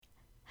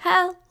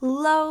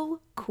Hello,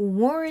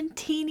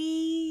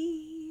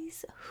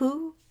 quarantinis.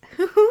 Who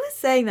is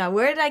saying that?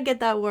 Where did I get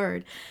that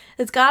word?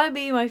 It's gotta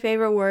be my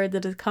favorite word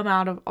that has come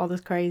out of all this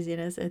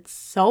craziness. It's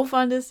so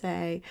fun to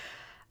say.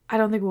 I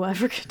don't think we'll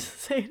ever get to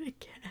say it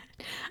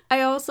again.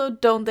 I also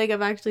don't think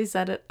I've actually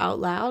said it out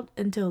loud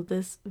until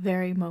this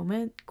very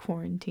moment.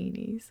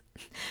 Quarantinis.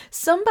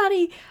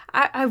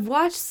 I've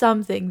watched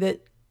something that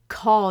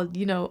called,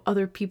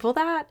 other people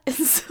that. And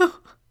so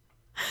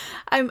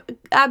I'm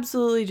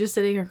absolutely just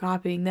sitting here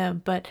copying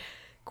them, but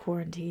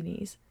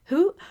quarantinis.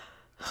 Who?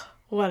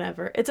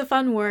 Whatever. It's a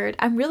fun word.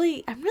 I'm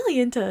really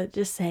into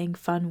just saying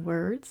fun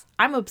words.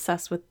 I'm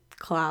obsessed with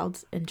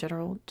clouds in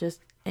general,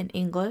 just in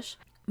English.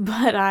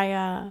 But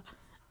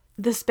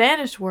the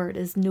Spanish word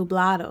is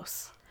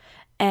nublados.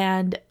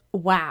 And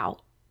wow.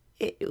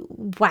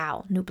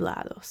 Wow,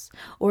 nublados.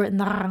 Or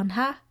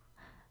naranja,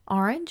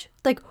 orange.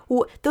 Like,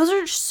 those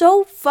are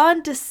so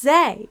fun to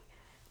say.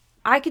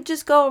 I could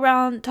just go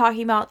around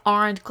talking about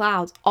orange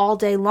clouds all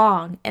day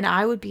long, and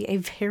I would be a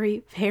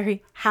very,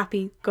 very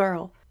happy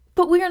girl.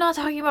 But we are not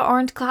talking about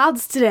orange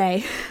clouds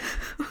today.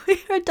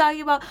 We are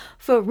talking about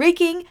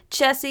freaking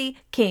Chessie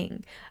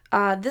King.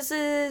 This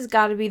has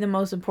got to be the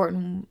most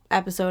important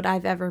episode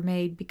I've ever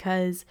made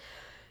because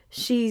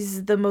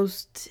she's the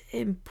most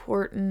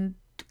important.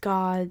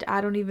 God,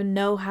 I don't even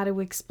know how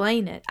to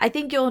explain it. I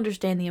think you'll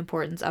understand the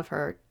importance of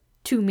her,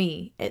 to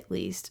me at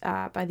least,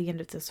 by the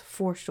end of this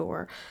for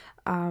sure.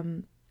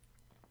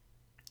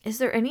 Is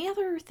there any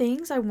other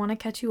things I want to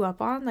catch you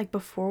up on, like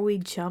before we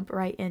jump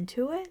right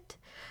into it?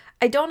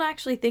 I don't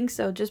actually think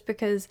so, just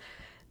because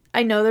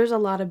I know there's a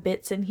lot of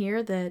bits in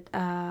here that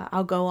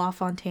I'll go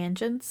off on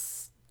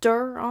tangents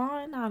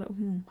on.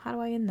 How do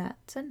I end that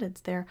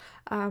sentence there?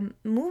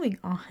 Moving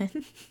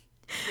on.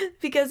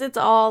 Because it's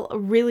all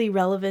really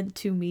relevant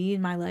to me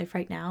in my life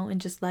right now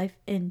and just life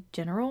in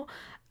general.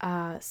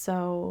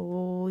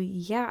 So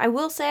yeah, I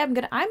will say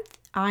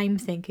I'm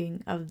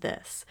thinking of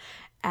this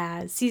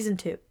as season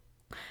 2.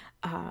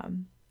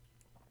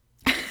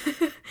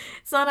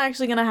 It's not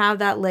actually going to have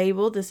that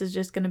label. This is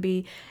just going to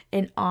be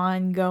an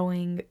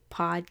ongoing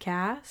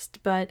podcast,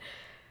 but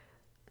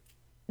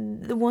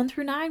the 1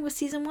 through 9 was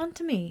season 1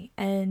 to me,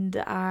 and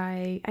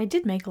I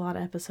did make a lot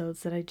of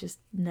episodes that I just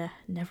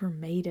never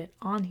made it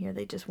on here.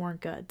 They just weren't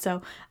good.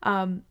 So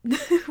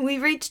we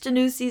reached a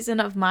new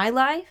season of my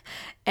life,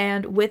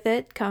 and with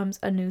it comes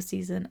a new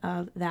season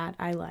of That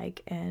I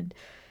Like, and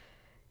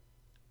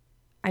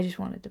I just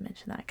wanted to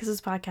mention that because this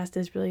podcast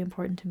is really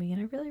important to me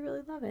and I really, really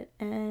love it.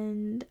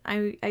 And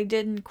I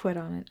didn't quit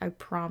on it. I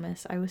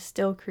promise. I was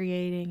still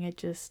creating. It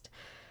just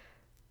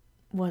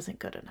wasn't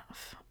good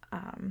enough.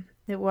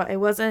 It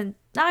wasn't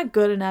not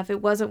good enough. It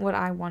wasn't what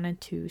I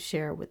wanted to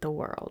share with the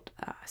world.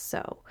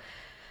 So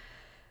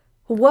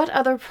what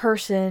other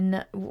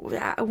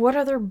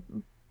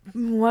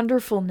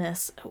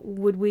wonderfulness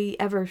would we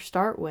ever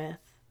start with?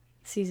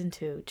 Season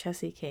 2,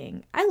 Chessie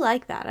King. I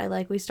like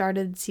that. We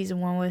started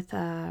season 1 with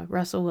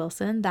Russell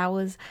Wilson. That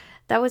was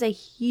a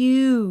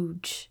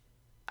huge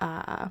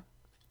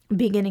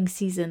beginning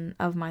season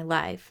of my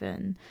life,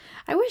 and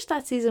I wish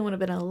that season would have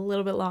been a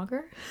little bit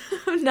longer.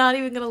 I'm not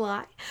even gonna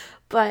lie,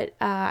 but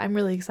I'm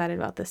really excited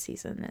about this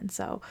season, and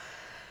so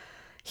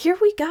here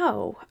we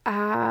go.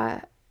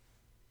 I'm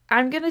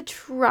gonna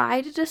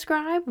try to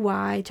describe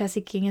why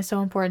Chessie King is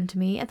so important to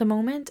me at the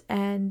moment,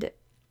 and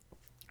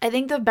I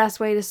think the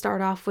best way to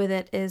start off with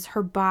it is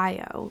her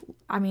bio.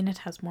 I mean, it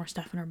has more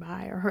stuff in her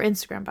bio. Her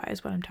Instagram bio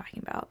is what I'm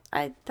talking about.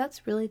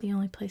 That's really the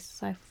only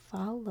places I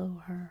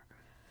follow her.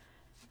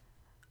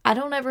 I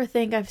don't ever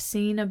think I've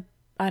seen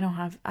I don't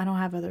have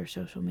other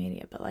social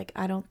media, but like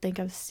I don't think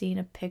I've seen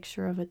a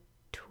picture of a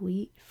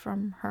tweet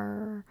from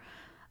her.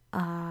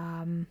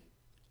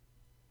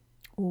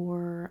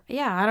 Or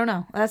yeah, I don't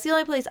know. That's the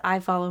only place I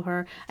follow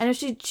her. I know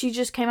she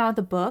just came out with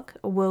a book.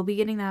 We'll be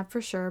getting that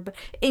for sure. But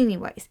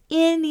anyways,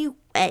 her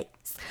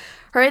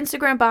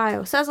Instagram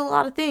bio says a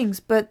lot of things,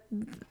 but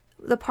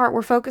the part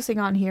we're focusing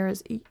on here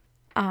is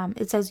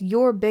it says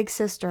your big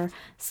sister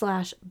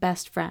 /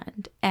 best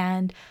friend,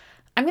 and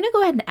I'm gonna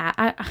go ahead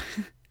and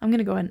I'm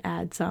gonna go ahead and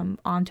add some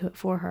onto it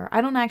for her.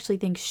 I don't actually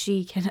think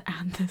she can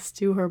add this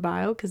to her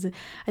bio because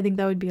I think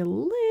that would be a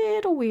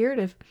little weird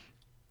if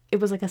it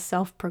was like a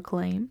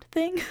self-proclaimed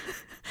thing.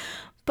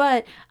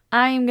 But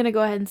I'm going to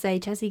go ahead and say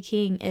Chessie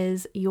King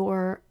is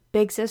your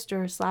big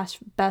sister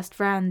 / best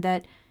friend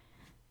that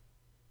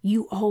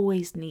you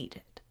always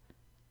needed.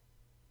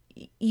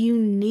 You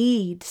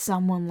need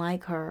someone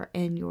like her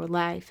in your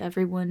life.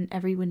 Everyone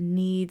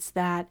needs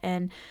that.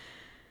 And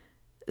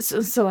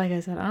so like I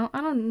said, I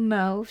don't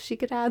know if she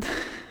could add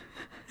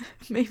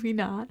maybe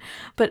not.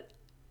 But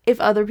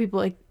if other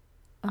people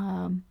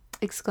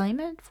exclaim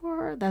it for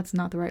her, that's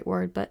not the right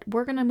word, but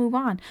we're gonna move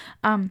on.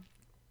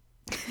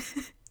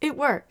 It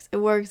works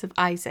if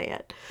I say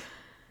it.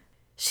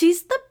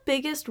 She's the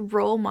biggest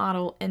role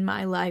model in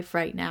my life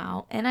right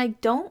now, and I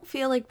don't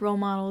feel like role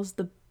model is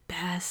the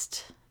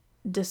best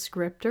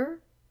descriptor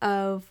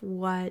of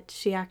what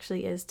she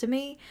actually is to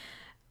me,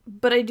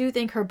 but I do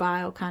think her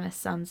bio kind of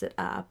sums it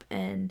up,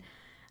 and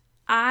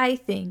I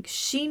think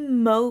she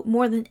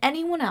more than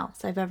anyone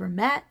else I've ever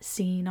met,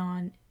 seen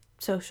on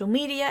social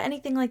media,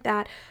 anything like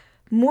that,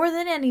 more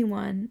than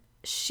anyone,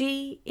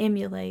 she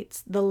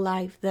emulates the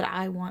life that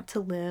I want to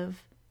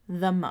live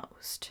the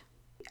most.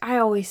 I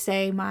always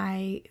say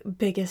my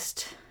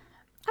biggest,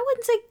 I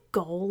wouldn't say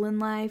goal in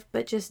life,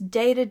 but just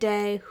day to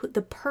day,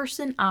 the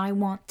person I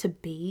want to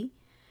be,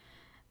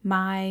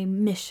 my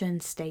mission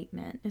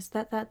statement is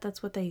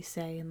that's what they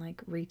say in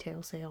like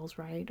retail sales,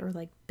 right? Or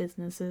like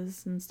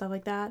businesses and stuff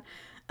like that.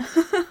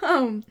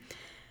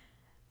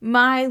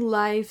 My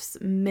life's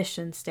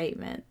mission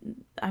statement,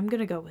 I'm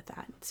gonna go with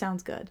that.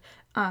 Sounds good.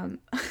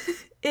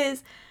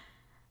 Is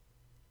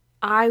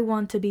I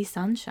want to be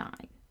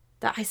sunshine.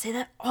 That I say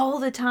that all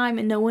the time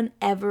and no one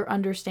ever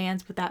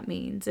understands what that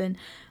means. And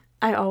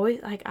I always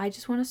I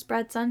just want to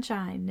spread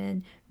sunshine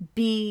and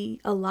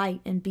be a light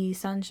and be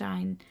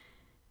sunshine.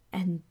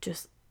 And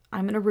just,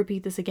 I'm going to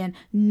repeat this again.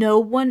 No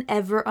one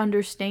ever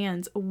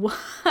understands what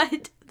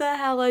the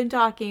hell I'm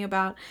talking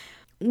about.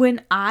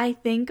 When I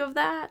think of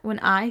that, when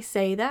I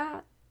say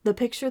that, the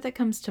picture that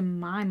comes to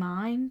my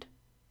mind,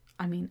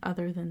 I mean,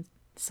 other than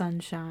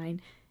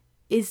sunshine,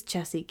 is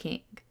Jessie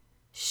King.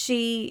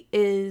 She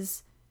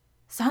is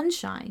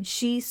sunshine.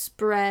 She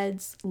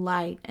spreads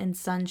light and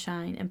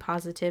sunshine and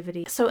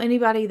positivity. So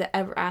anybody that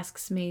ever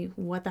asks me,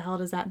 what the hell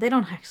does that? They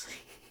don't actually.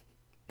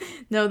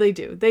 No, they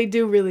do. They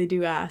really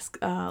do ask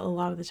a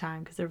lot of the time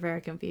because they're very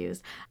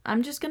confused.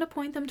 I'm just going to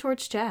point them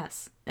towards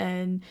Jess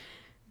and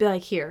be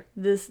like, here,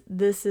 this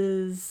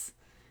is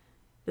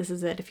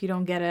it. If you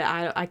don't get it,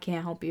 I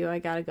can't help you. I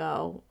got to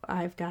go.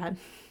 I've got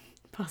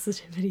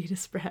positivity to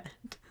spread.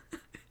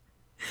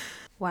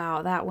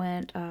 Wow, that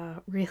went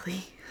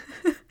really,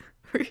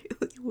 really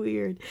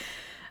weird.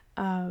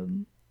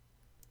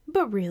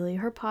 But really,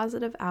 her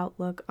positive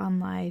outlook on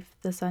life,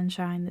 the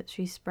sunshine that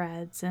she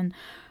spreads, and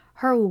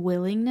her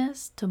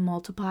willingness to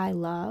multiply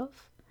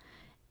love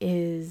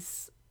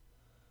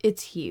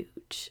it's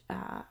huge.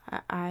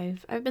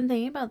 I've been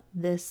thinking about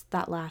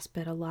that last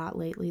bit a lot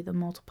lately, the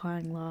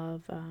multiplying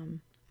love.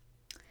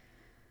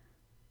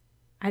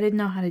 I didn't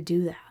know how to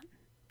do that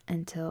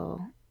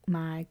until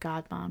my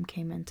godmom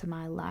came into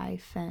my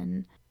life,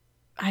 and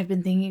I've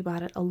been thinking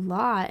about it a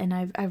lot, and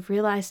I've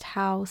realized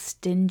how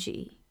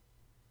stingy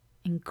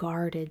and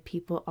guarded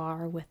people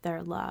are with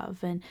their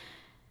love, and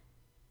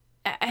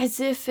as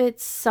if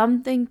it's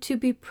something to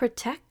be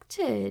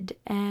protected.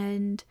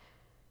 And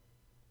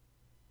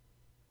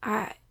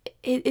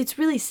it's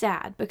really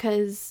sad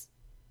because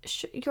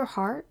your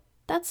heart,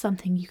 that's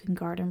something you can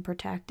guard and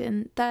protect,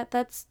 and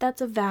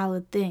that's a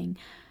valid thing.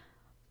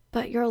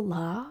 But your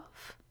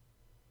love,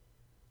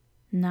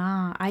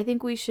 nah, I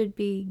think we should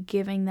be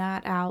giving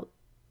that out.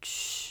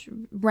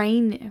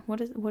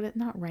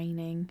 Not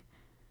raining,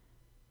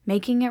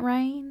 making it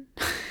rain.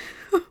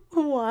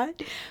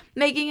 What?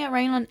 Making it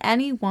rain on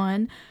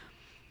anyone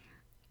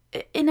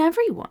and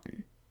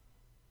everyone,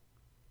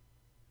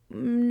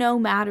 no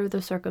matter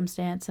the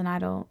circumstance. And I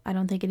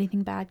don't think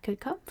anything bad could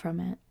come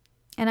from it.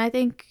 And I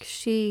think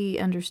she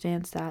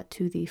understands that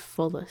to the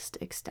fullest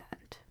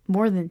extent,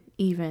 more than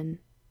even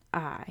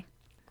I.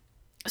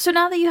 So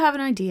now that you have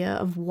an idea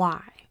of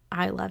why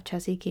I love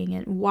Jessie King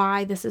and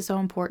why this is so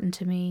important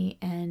to me,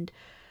 and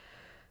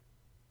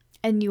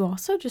you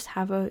also just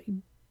have a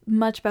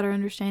much better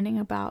understanding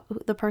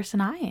about the person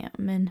I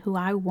am and who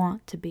I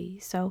want to be.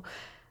 So,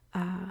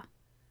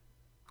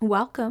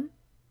 welcome.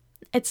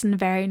 It's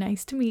very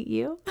nice to meet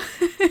you.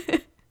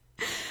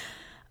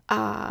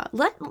 I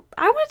want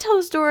to tell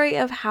a story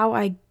of how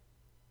I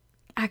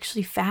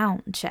actually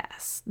found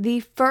Jess. The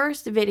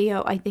first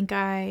video I think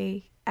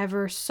I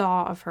ever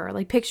saw of her,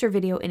 like picture,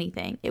 video,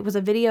 anything. It was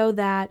a video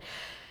that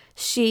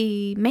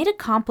she made a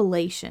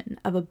compilation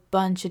of a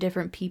bunch of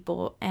different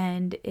people,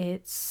 and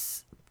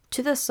it's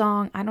to the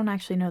song, I don't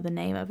actually know the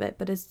name of it,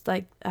 but it's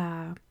like,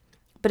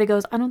 but it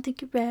goes, I don't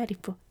think you're ready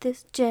for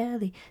this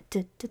jelly,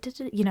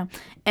 you know,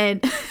 and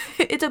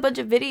it's a bunch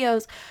of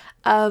videos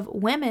of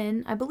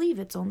women, I believe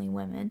it's only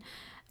women,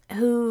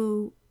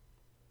 who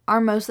are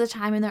most of the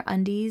time in their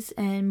undies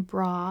and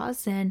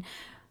bras and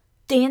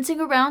dancing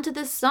around to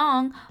this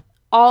song,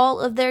 all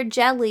of their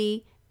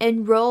jelly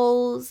and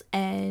rolls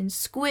and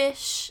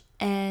squish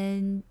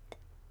and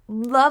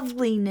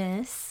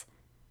loveliness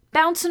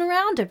bouncing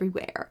around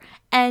everywhere.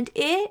 And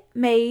it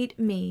made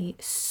me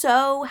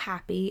so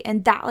happy.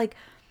 And that, like,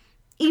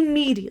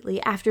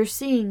 immediately after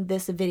seeing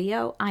this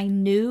video, I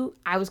knew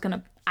I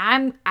said,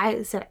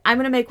 I'm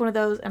going to make one of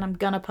those and I'm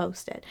going to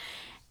post it.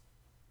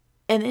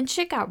 And then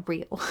shit got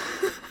real.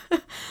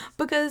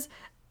 Because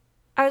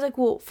I was like,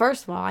 well,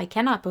 first of all, I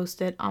cannot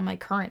post it on my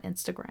current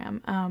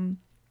Instagram. And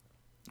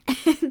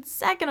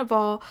second of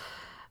all,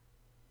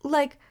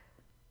 like,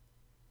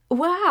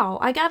 wow,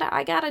 I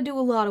gotta do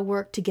a lot of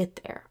work to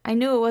get there. I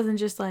knew it wasn't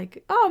just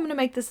like, oh, I'm gonna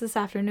make this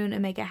afternoon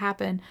and make it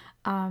happen.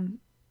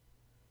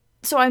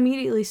 So I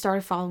immediately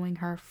started following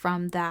her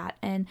from that.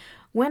 And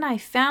when I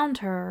found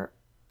her,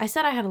 I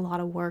said I had a lot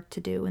of work to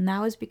do, and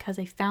that was because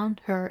I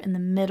found her in the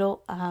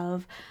middle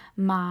of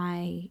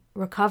my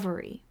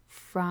recovery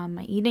from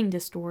my eating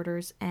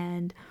disorders.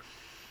 And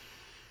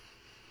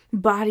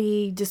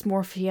body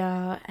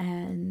dysmorphia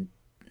and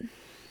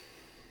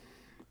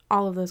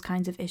all of those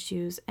kinds of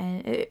issues,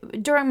 and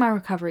during my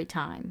recovery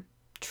time,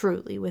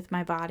 truly, with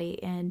my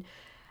body. And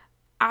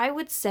I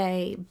would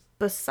say,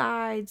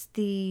 besides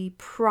the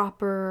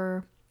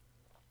proper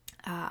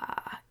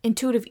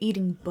intuitive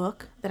eating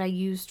book that I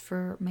used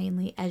for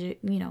mainly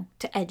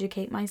to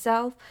educate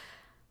myself,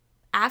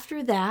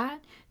 after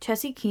that,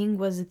 Chessie King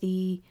was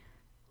the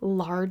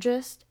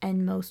largest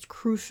and most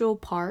crucial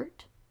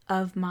part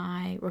of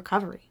my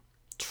recovery,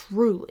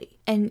 truly.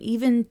 And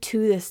even to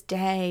this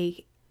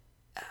day,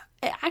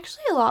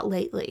 actually a lot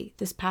lately,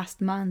 this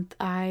past month,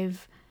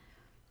 I've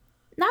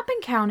not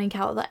been counting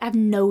calories. I've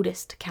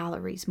noticed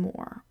calories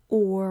more,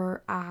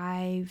 or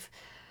I've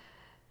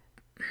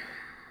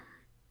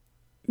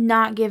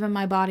not given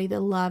my body the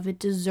love it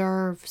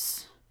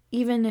deserves,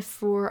 even if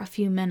for a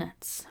few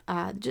minutes.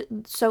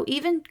 So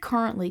even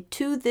currently,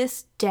 to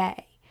this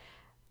day,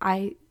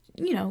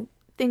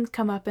 things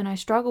come up and I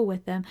struggle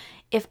with them.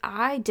 If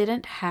I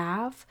didn't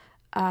have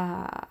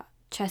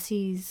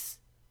Chessie's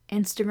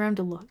Instagram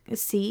to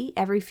see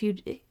every few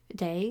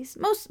days,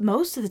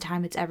 most of the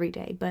time it's every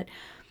day, but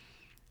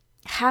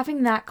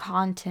having that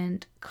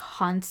content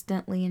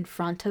constantly in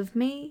front of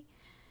me,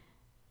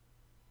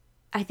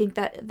 I think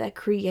that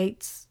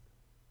creates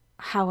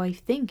how I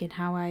think and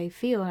how I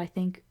feel. I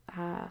think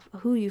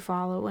who you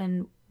follow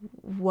and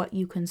what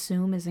you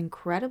consume is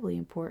incredibly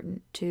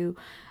important to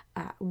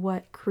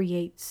what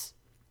creates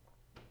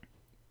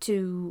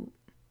to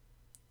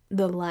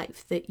the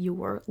life that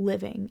you are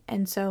living.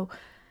 And so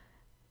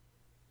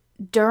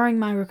during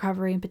my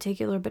recovery in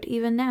particular, but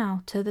even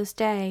now to this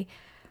day,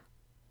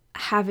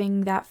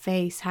 having that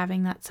face,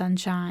 having that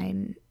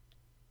sunshine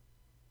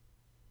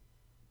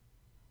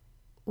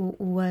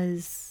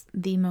was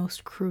the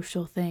most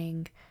crucial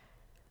thing.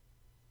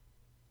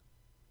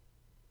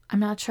 I'm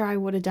not sure I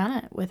would have done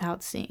it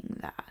without seeing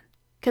that.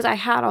 Because I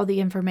had all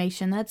the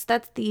information. That's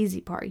the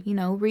easy part,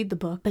 read the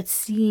book. But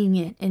seeing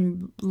it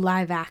in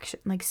live action,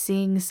 like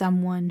seeing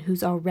someone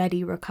who's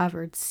already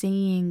recovered,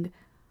 seeing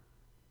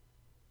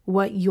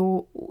what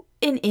you're,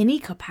 in any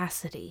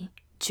capacity,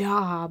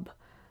 job,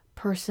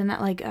 person,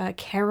 like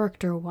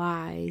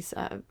character-wise,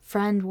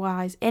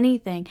 friend-wise,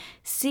 anything,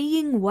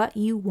 seeing what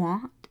you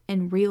want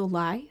in real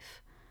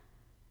life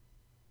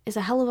is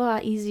a hell of a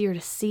lot easier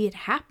to see it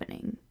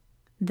happening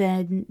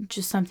than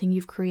just something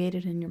you've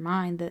created in your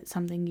mind, that's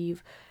something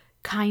you've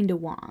kind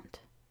of want.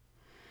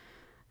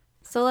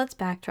 So let's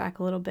backtrack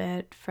a little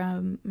bit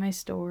from my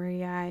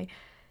story. I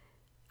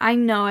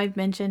know I've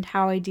mentioned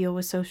how I deal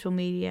with social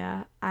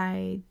media.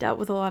 I dealt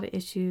with a lot of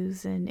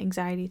issues and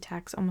anxiety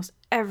attacks almost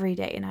every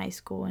day in high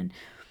school, and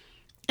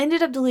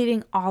ended up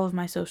deleting all of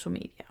my social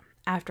media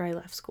after I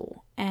left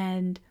school.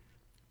 And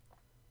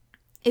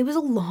it was a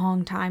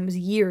long time, it was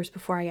years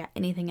before I got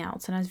anything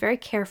else. And I was very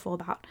careful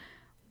about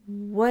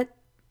what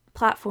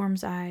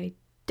platforms I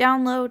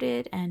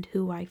downloaded and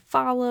who I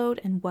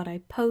followed and what I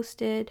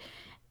posted.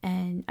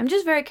 And I'm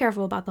just very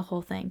careful about the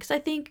whole thing because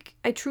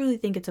I truly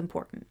think it's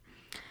important.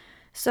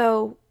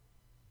 So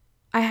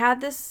I had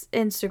this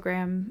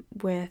Instagram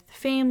with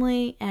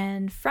family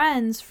and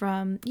friends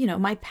from,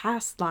 my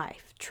past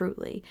life,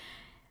 truly.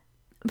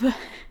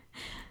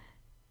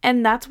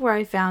 And that's where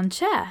I found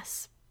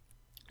chess.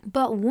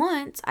 But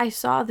once I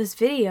saw this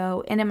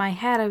video, and in my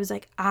head I was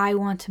like, I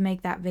want to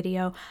make that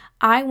video.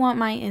 I want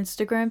my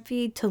Instagram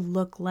feed to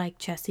look like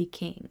Chessie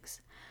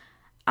King's.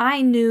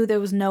 I knew there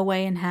was no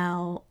way in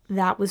hell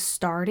that was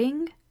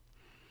starting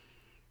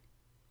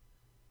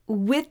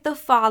with the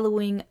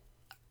following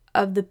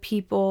of the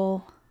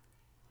people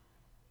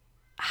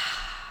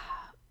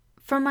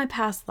from my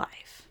past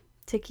life.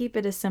 To keep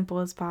it as simple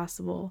as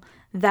possible,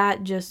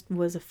 that just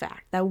was a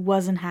fact. That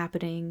wasn't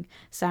happening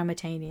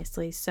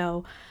simultaneously.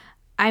 So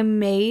I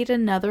made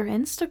another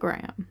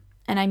Instagram,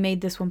 and I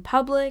made this one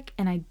public,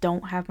 and I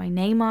don't have my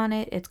name on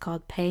it. It's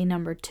called Pay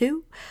Number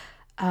 2.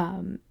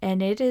 And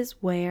it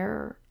is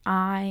where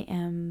I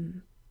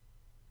am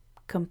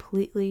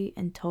completely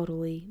and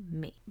totally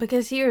me.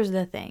 Because here's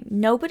the thing.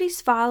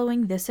 Nobody's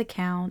following this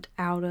account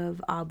out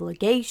of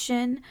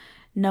obligation.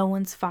 No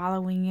one's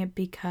following it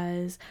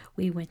because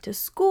we went to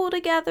school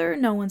together.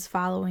 No one's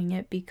following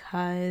it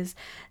because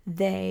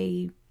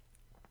they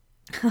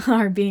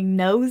are being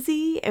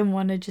nosy and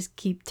want to just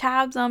keep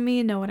tabs on me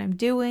and know what I'm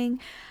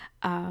doing.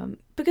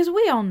 Because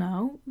we all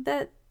know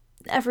that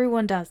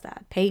everyone does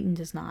that. Peyton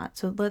does not.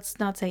 So let's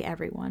not say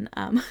everyone.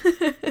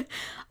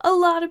 A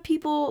lot of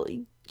people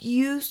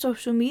use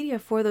social media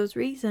for those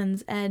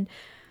reasons. And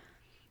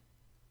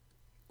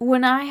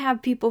when I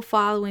have people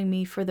following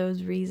me for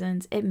those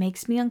reasons, it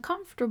makes me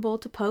uncomfortable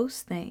to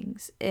post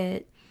things.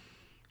 It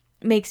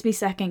makes me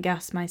second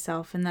guess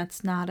myself, and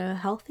that's not a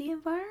healthy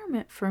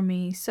environment for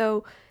me.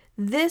 So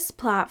this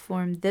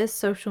platform, this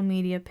social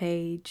media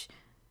page,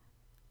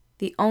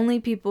 the only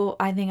people,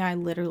 I think I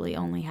literally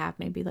only have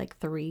maybe like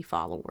 3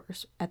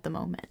 followers at the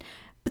moment.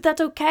 But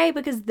that's okay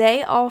because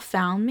they all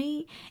found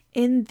me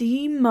in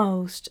the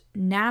most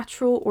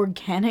natural,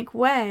 organic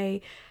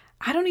way.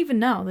 I don't even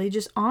know. They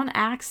just on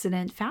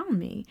accident found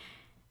me.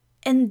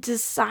 and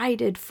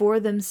decided for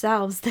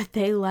themselves that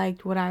they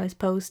liked what I was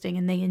posting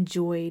and they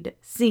enjoyed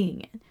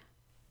seeing it.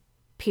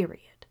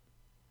 Period.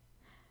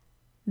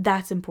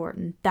 That's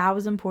important. That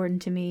was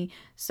important to me.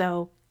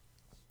 So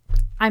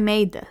I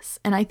made this.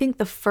 And I think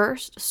the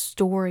first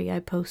story I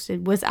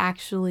posted was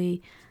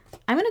actually,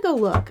 I'm going to go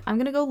look. I'm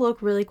going to go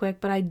look really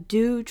quick, but I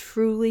do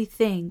truly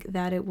think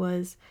that it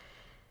was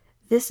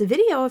this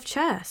video of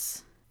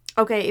chess.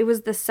 Okay, it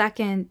was the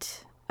second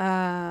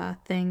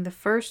thing. The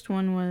first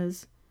one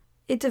was,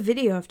 it's a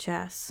video of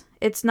chess.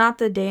 It's not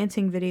the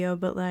dancing video,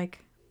 but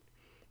like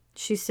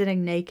she's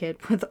sitting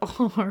naked with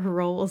all her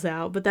rolls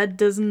out. But that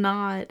does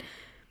not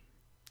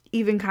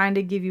even kind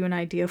of give you an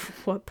idea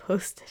of what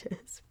post it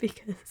is,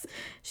 because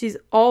she's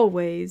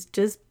always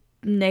just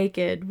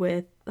naked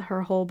with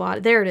her whole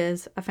body. There it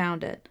is. I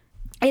found it.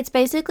 It's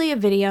basically a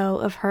video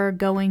of her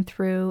going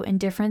through in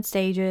different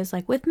stages,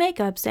 like with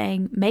makeup,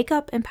 saying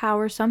makeup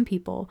empowers some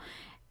people,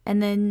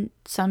 and then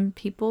some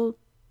people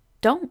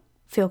don't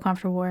feel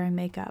comfortable wearing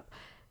makeup.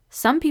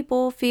 Some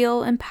people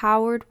feel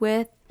empowered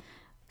with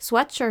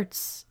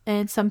sweatshirts,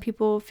 and some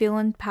people feel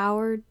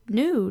empowered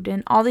nude,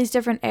 and all these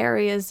different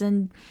areas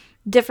and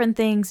different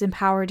things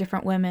empower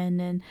different women.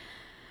 And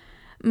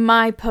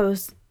my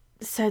post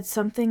said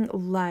something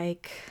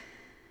like,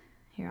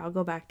 here, I'll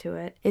go back to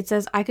it. It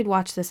says, I could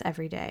watch this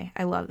every day.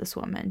 I love this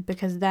woman,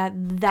 because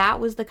that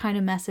was the kind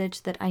of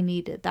message that I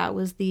needed. That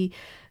was the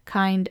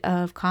kind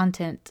of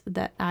content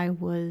that I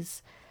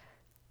was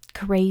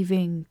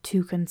craving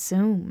to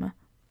consume.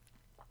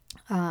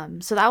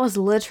 So that was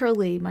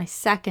literally my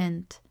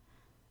second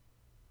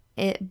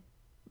post.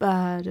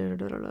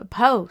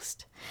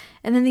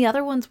 And then the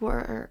other ones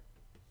were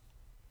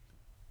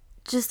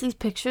just these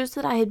pictures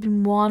that I had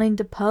been wanting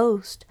to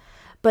post,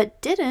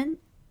 but didn't,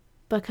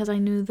 because I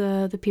knew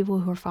the people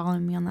who were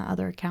following me on the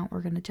other account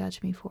were going to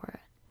judge me for it.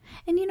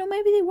 And,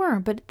 maybe they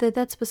weren't, but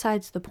that's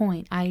besides the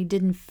point. I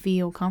didn't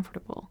feel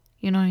comfortable.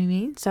 You know what I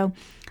mean? So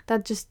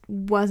that just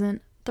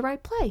wasn't the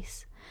right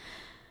place.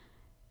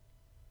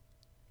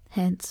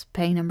 Hence,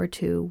 pay number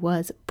 2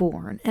 was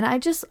born. And I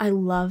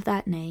love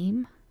that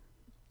name.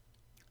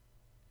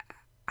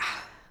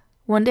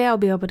 One day I'll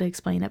be able to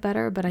explain it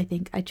better, but I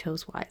think I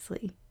chose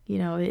wisely.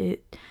 I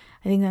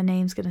think that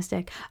name's going to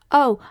stick.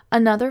 Oh,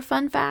 another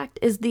fun fact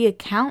is the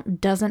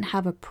account doesn't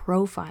have a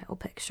profile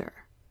picture.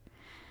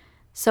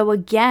 So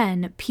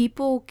again,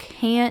 people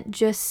can't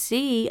just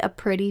see a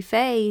pretty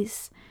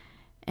face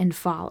and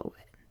follow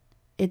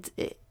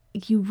it.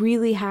 You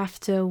really have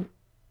to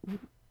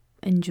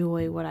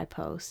enjoy what I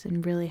post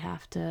and really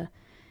have to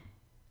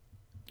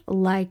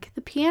like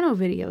the piano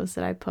videos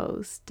that I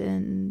post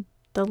and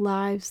the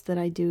lives that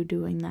I do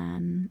doing that,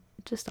 and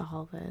just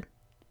all of it.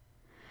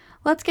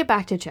 Let's get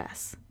back to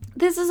chess.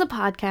 This is a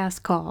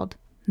podcast called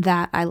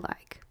That I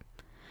Like.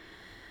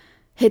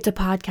 It's a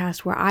podcast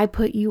where I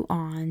put you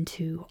on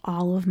to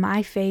all of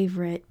my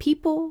favorite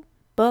people,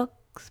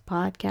 books,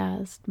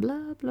 podcasts,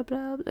 blah, blah,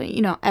 blah,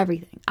 blah,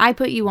 everything. I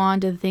put you on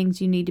to the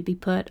things you need to be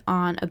put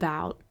on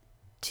about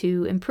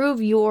to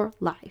improve your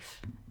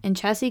life. And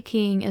Chessie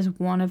King is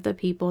one of the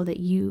people that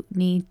you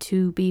need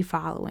to be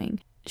following.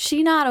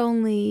 She not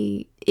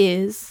only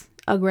is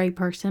a great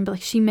person,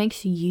 but she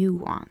makes you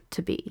want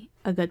to be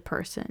a good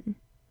person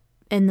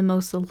in the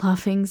most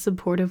loving,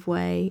 supportive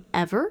way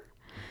ever.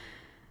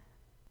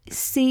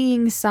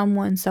 Seeing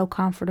someone so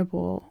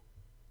comfortable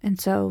and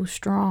so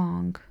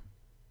strong,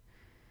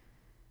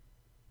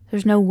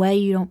 there's no way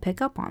you don't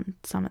pick up on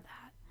some of that.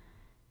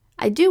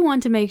 I do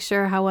want to make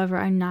sure, however,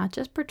 I'm not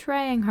just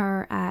portraying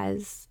her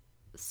as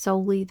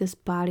solely this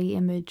body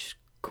image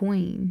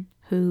queen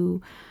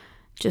who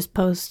just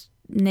posts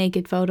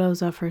naked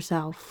photos of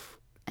herself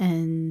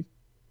and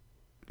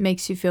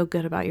makes you feel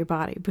good about your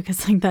body,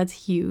 because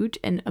that's huge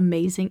and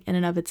amazing in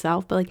and of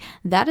itself, but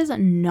that's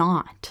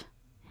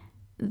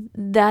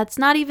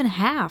not even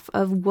half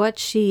of what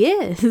she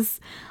is.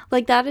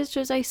 That is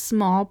just a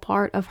small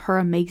part of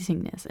her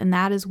amazingness, and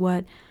that is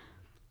what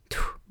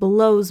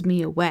blows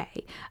me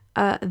away.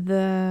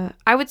 I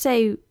would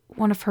say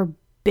one of her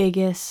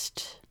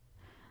biggest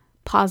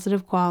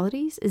positive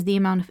qualities is the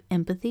amount of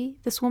empathy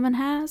this woman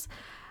has.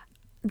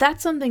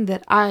 That's something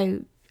that I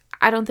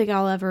don't think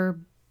I'll ever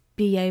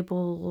be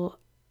able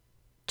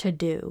to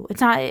do. It's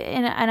not,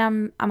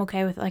 and I'm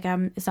okay with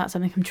it's not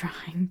something I'm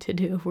trying to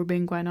do, if we're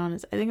being quite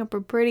honest. I think I'm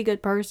a pretty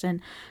good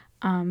person,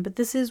 but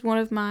this is one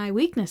of my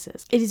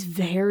weaknesses. It is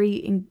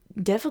very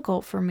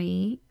difficult for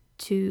me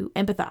to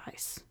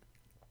empathize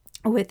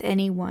with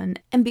anyone,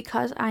 and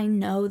because I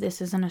know this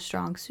isn't a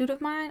strong suit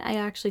of mine, I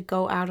actually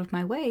go out of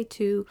my way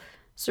to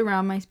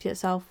surround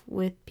myself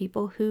with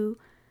people who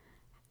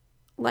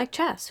like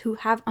chess, who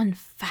have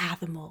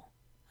unfathomable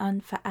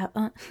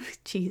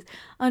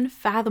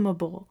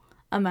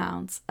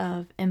amounts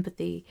of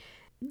empathy,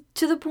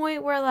 to the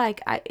point where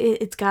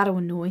it's got to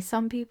annoy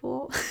some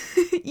people.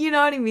 You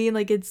know what I mean?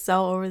 It's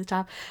so over the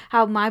top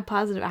how my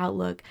positive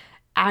outlook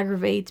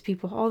aggravates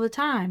people all the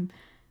time.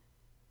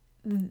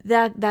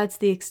 That's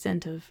the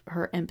extent of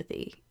her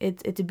empathy.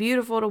 It's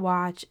beautiful to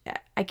watch.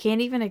 I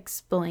can't even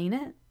explain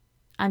it.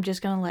 I'm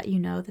just going to let you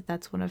know that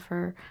that's one of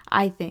her,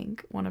 I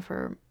think, one of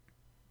her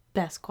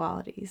best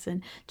qualities,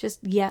 and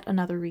just yet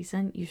another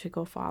reason you should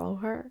go follow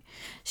her.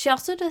 She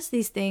also does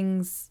these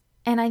things,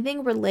 and I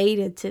think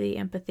related to the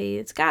empathy,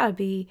 that's got to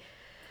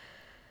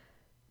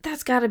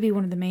be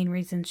one of the main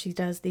reasons she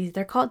does these.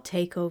 They're called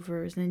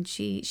takeovers, and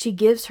she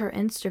gives her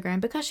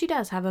Instagram, because she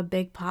does have a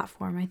big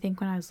platform. I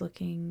think when I was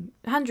looking,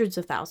 hundreds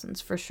of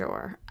thousands for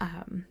sure.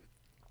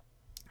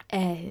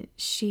 And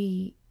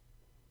she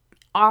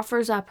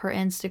offers up her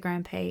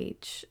Instagram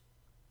page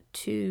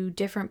to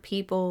different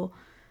people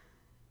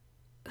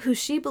who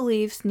she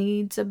believes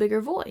needs a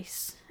bigger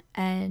voice.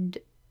 And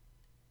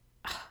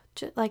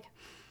just like,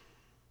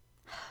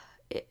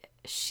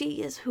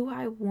 she is who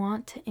I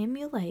want to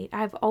emulate.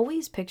 I've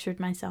always pictured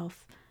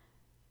myself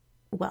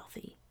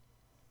wealthy.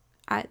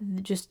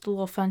 Just a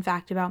little fun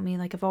fact about me,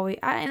 like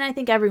and I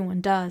think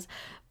everyone does,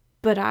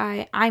 but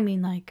I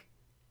mean, like,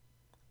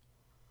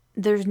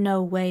 there's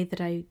no way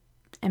that I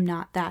am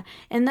not that.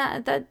 And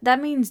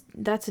that means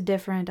that's a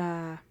different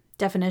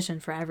definition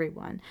for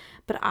everyone.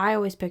 But I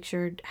always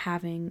pictured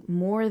having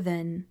more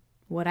than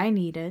what I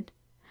needed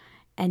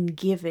and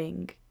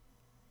giving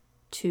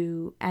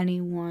to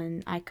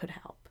anyone I could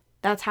help.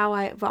 That's how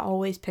I've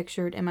always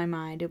pictured in my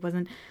mind. It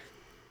wasn't,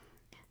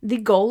 the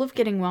goal of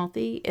getting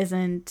wealthy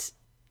isn't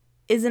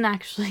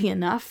actually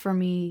enough for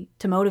me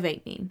to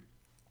motivate me.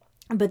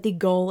 But the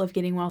goal of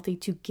getting wealthy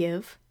to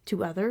give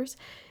to others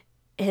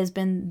has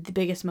been the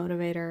biggest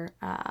motivator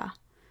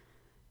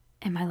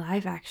in my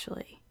life,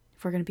 actually,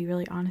 if we're going to be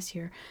really honest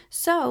here.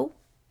 So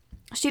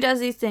she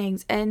does these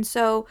things, and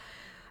so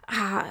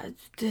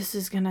this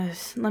is gonna,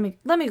 let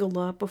me go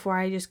look before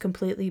I just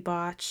completely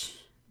botch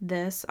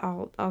this.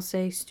 I'll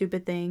say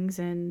stupid things,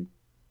 and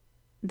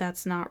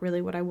that's not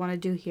really what I want to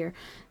do here.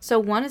 So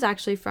one is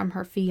actually from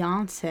her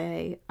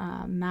fiance,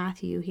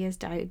 Matthew. He has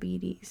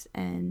diabetes,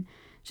 and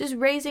just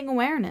raising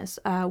awareness.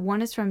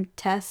 One is from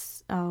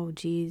Tess,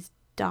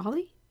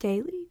 Dolly?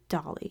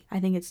 I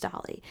think it's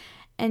Dolly.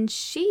 And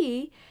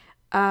she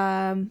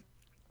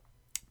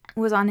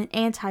was on an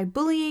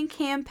anti-bullying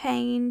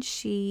campaign.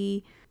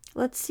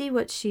 Let's see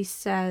what she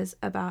says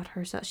about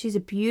herself. She's a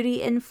beauty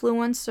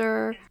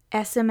influencer.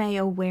 SMA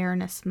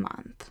Awareness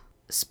Month.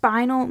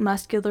 Spinal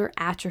muscular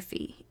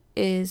atrophy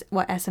is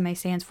what SMA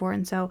stands for.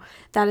 And so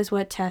that is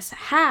what Tess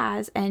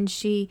has. And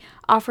she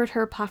offered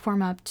her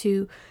platform up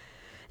to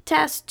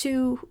Tess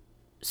to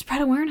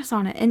spread awareness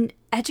on it and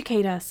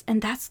educate us.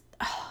 And that's,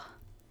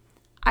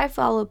 I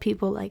follow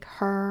people like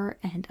her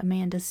and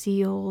Amanda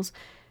Seales.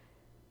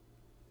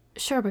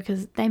 Sure,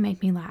 because they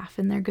make me laugh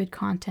and they're good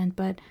content.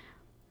 But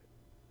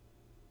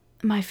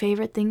my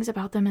favorite things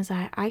about them is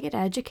I get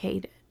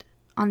educated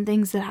on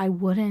things that I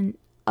wouldn't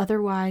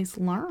otherwise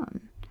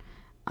learn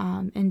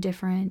in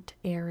different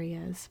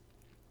areas.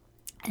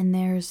 And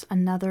there's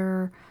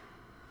another,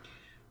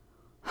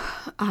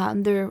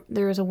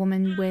 there is a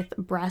woman with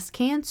breast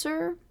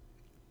cancer.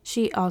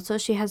 She has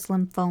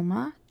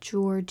lymphoma,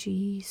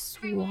 Georgie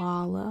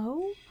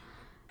Swallow.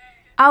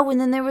 Oh, and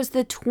then there was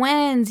the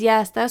twins.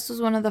 Yes, this was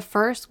one of the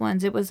first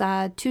ones. It was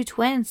two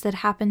twins that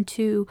happened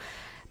to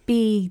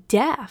be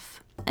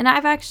deaf. And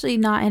I've actually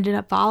not ended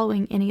up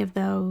following any of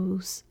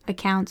those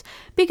accounts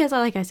because,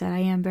 like I said, I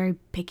am very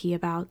picky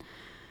about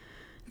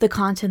the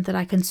content that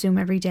I consume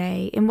every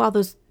day. And while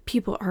those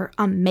people are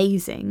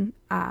amazing,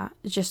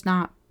 it's just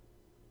not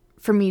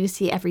for me to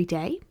see every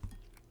day.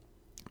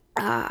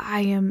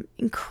 I am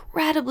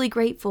incredibly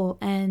grateful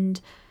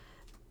and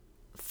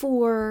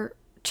for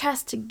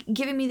Chess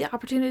giving me the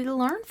opportunity to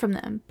learn from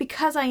them.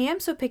 Because I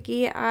am so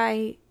picky,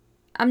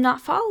 I'm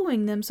not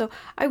following them, so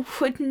I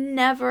would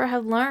never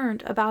have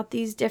learned about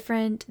these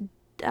different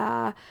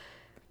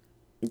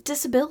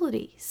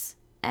disabilities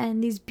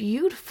and these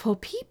beautiful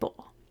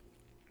people.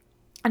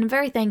 And I'm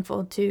very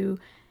thankful to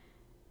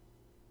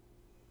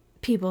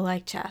people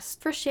like Chess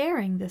for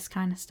sharing this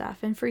kind of stuff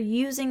and for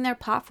using their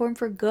platform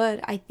for good.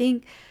 I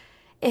think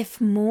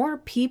if more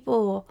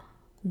people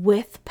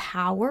with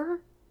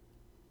power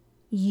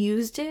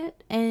used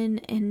it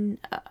in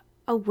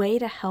a way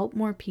to help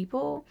more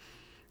people,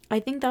 I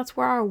think that's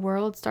where our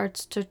world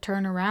starts to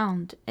turn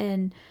around.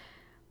 And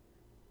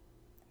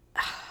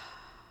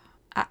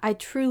I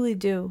truly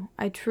do.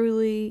 I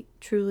truly,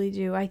 truly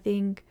do. I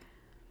think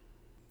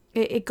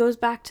it goes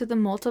back to the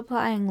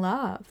multiplying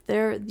love.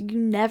 You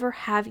never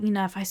have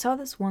enough. I saw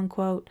this one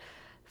quote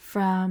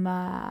from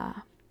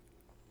I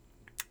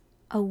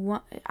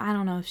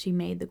don't know if she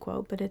made the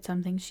quote, but it's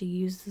something she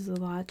uses a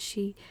lot.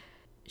 She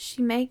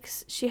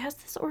has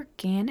this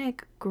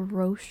organic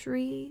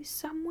grocery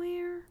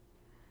somewhere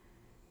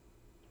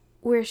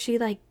where she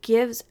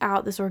gives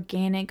out this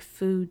organic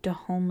food to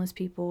homeless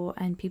people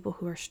and people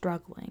who are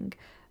struggling.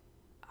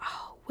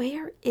 Oh,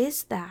 where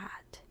is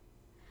that?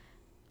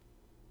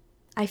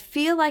 I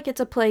feel like it's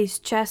a place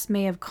Chess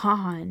may have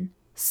gone.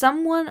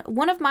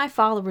 One of my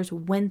followers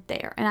went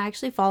there, and I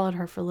actually followed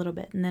her for a little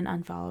bit and then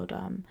unfollowed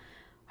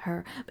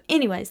her. But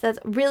anyways, that's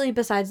really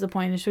besides the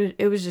point.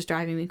 It was just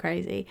driving me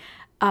crazy.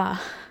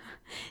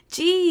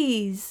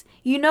 Geez,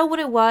 you know what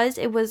it was?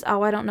 It was,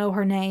 I don't know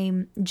her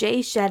name, Jay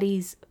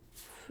Shetty's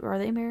are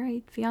they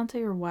married?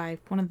 Fiance or wife?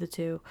 One of the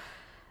two.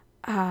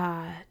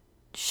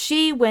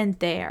 She went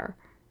there.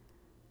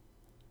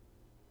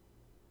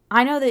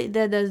 I know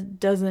that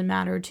doesn't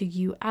matter to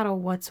you at all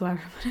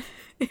whatsoever, but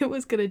it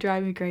was going to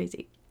drive me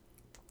crazy.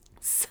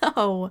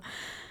 So,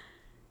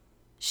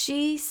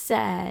 she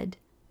said,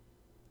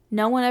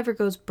 no one ever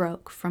goes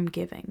broke from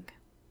giving.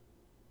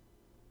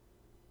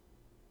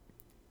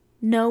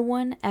 No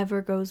one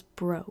ever goes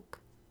broke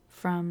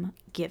from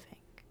giving.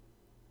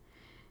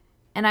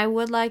 And I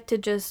would like to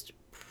just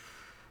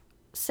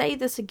say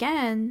this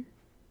again.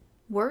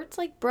 Words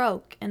like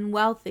broke and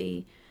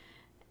wealthy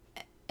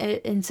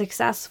and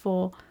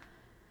successful,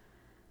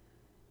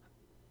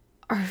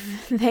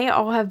 they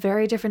all have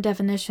very different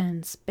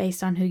definitions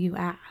based on who you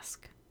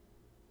ask.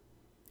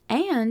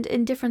 And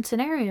in different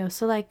scenarios.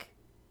 So like,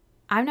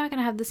 I'm not going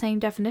to have the same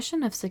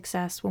definition of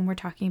success when we're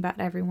talking about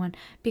everyone,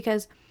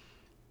 because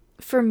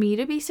for me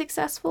to be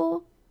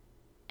successful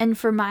and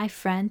for my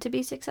friend to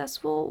be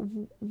successful,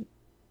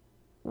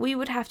 we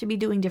would have to be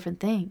doing different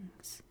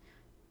things,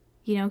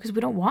 because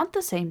we don't want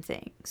the same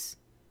things,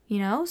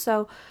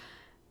 so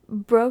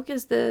broke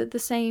is the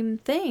same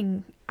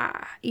thing.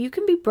 You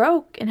can be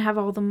broke and have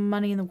all the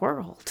money in the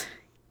world.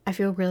 I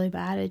feel really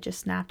bad. I just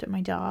snapped at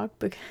my dog,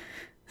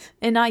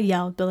 and not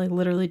yelled, but like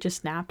literally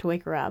just snapped to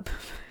wake her up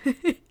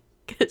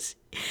because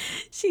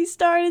she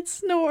started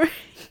snoring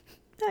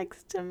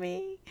next to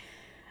me.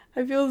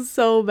 I feel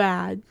so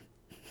bad.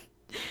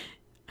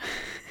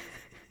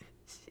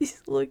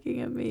 She's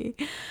looking at me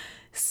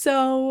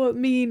so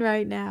mean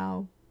right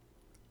now.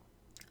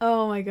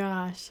 Oh my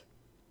gosh.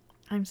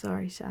 I'm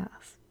sorry,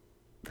 Shaz.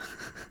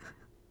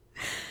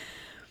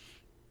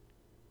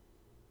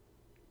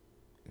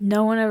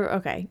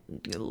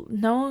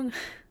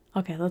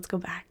 Okay, let's go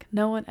back.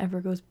 No one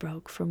ever goes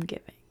broke from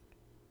giving.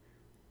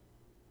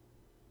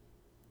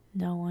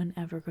 No one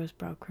ever goes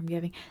broke from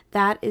giving.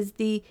 That is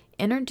the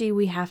energy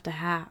we have to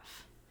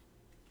have.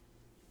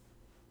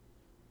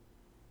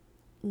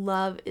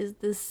 Love is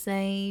the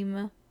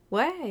same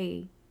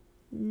way.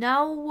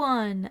 No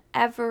one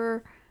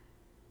ever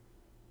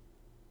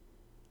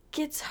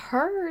gets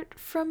hurt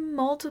from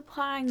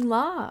multiplying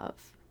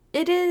love.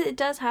 It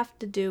does have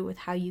to do with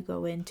how you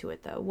go into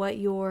it, though. What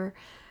your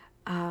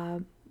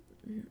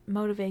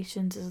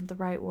motivations isn't the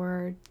right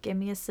word. Give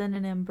me a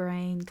synonym,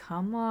 brain.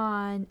 Come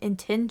on.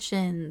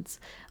 Intentions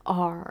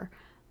are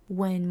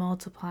when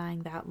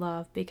multiplying that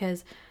love.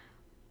 Because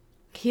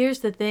here's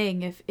the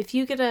thing. If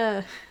you get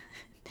a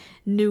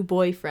new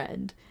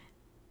boyfriend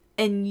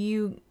and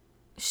you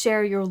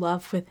share your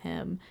love with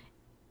him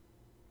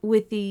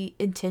with the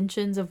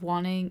intentions of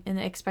wanting and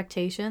the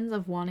expectations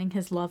of wanting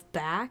his love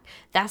back,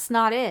 that's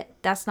not it.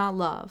 That's not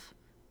love.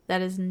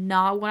 That is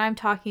not what I'm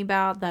talking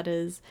about. That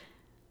is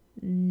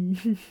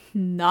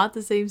not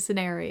the same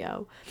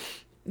scenario.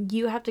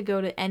 You have to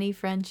go to any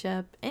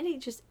friendship,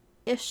 just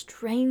a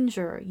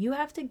stranger. You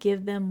have to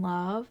give them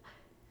love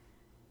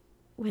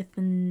with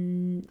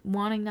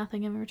wanting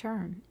nothing in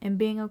return and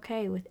being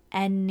okay with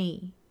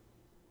any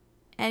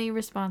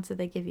response that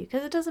they give you,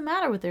 because it doesn't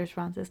matter what their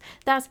response is.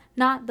 That's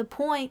not the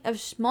point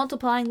of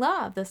multiplying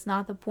love. That's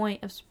not the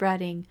point of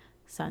spreading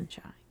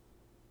sunshine.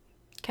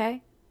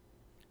 Okay?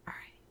 All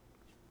right.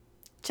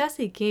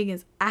 Jesse King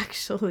is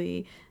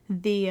actually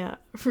the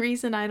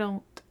reason I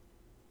don't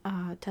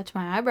touch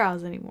my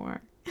eyebrows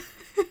anymore.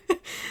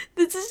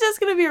 This is just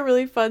going to be a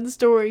really fun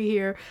story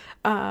here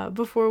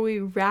before we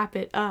wrap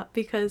it up,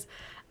 because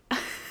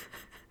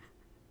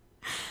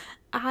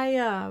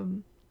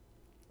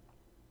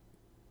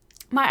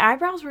my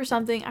eyebrows were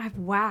something I've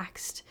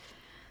waxed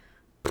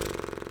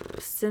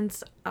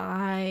since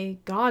I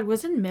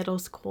was in middle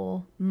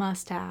school.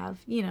 Must have.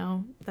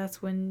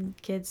 That's when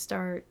kids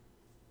start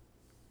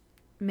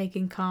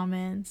making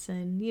comments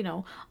and,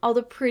 all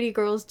the pretty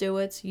girls do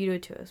it, so you do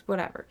it to us,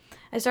 whatever.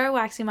 I started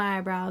waxing my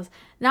eyebrows,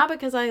 not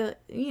because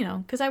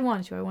because I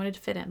wanted to. I wanted to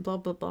fit in, blah,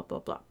 blah, blah, blah,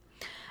 blah.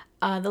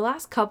 The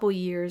last couple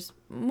years,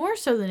 more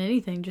so than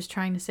anything, just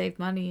trying to save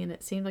money, and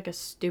it seemed like a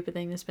stupid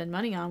thing to spend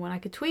money on when I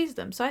could tweeze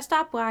them. So I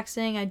stopped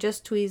waxing. I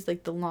just tweezed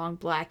like the long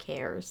black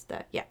hairs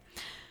And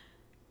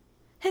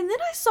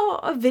then I saw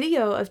a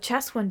video of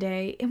Chess one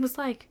day and was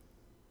like,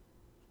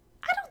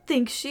 I don't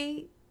think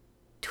she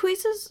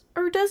tweezes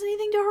or does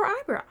anything to her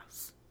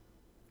eyebrows.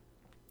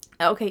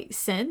 Okay,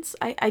 since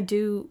I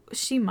do,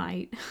 she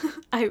might.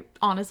 I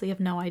honestly have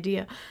no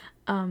idea.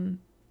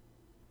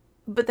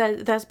 But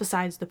that's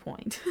besides the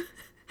point.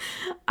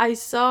 I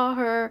saw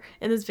her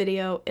in this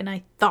video and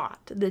I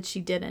thought that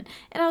she didn't.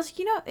 And I was,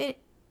 and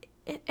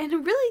it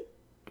really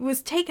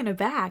was taken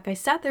aback. I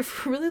sat there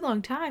for a really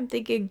long time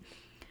thinking,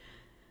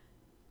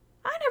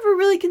 I never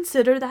really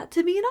considered that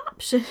to be an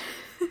option.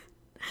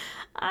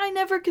 I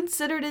never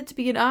considered it to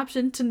be an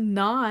option to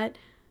not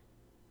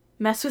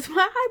mess with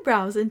my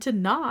eyebrows and to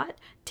not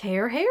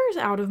tear hairs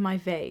out of my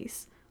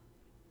face.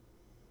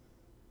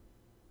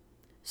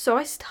 So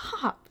I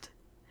stopped.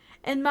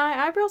 And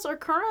my eyebrows are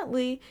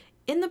currently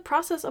in the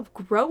process of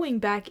growing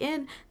back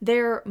in.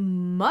 They're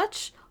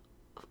much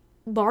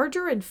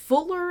larger and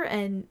fuller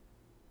and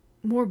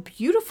more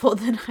beautiful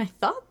than I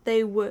thought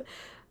they would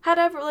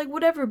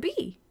would ever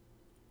be.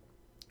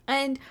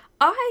 And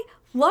I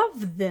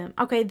love them.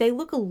 Okay, they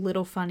look a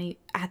little funny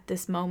at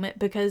this moment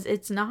because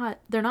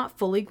they're not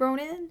fully grown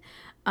in.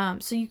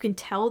 So you can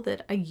tell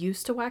that I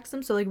used to wax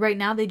them. So like right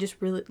now they just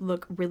really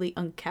look really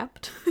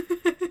unkept.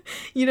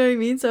 You know what I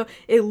mean? So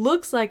it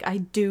looks like I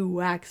do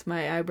wax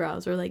my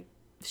eyebrows or like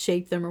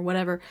shape them or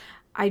whatever.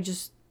 I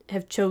just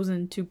have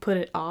chosen to put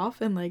it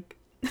off and like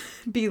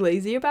be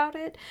lazy about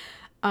it.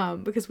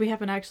 Because we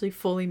haven't actually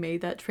fully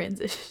made that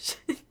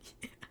transition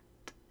yet.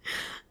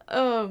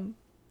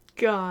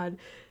 God.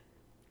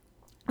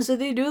 So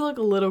they do look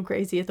a little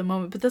crazy at the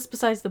moment, but that's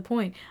besides the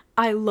point.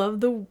 I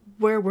love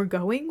where we're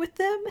going with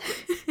them,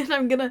 and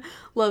I'm gonna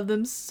love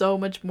them so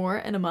much more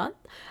in a month.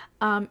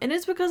 And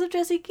it's because of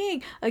Jessie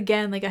King.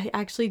 Again, like I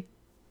actually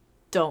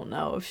don't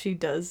know if she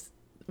does.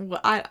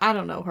 Well, I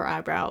don't know her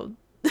eyebrow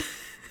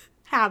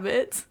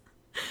habits,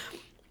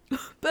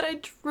 but I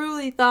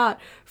truly thought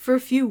for a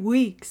few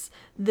weeks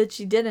that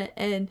she didn't,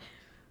 and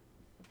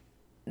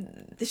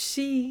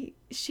she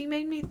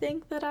made me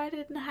think that I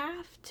didn't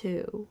have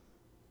to.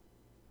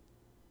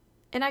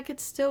 And I could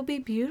still be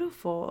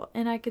beautiful.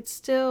 And I could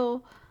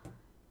still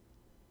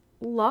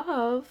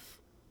love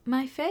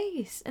my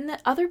face. And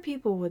that other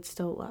people would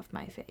still love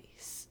my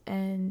face.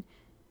 And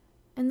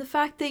the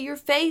fact that your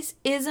face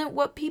isn't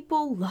what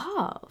people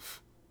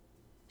love.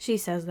 She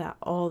says that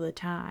all the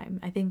time.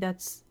 I think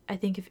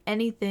if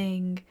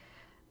anything,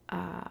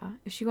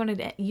 if she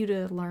wanted you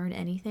to learn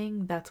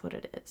anything, that's what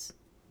it is.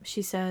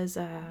 She says,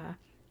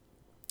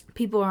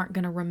 people aren't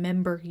going to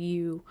remember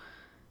you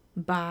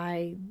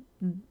by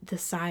the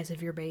size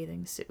of your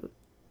bathing suit.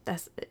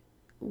 That's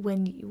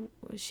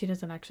she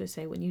doesn't actually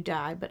say when you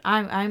die, but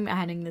I'm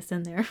adding this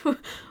in there.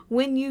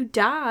 When you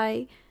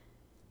die,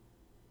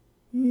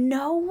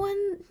 no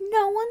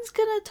one's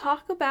gonna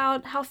talk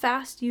about how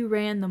fast you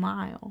ran the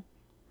mile.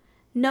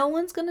 No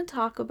one's gonna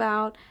talk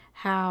about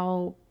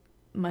how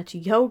much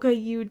yoga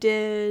you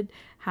did,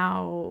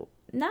 no,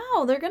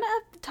 they're gonna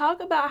have to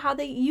talk about how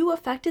you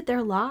affected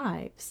their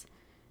lives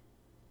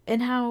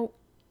and how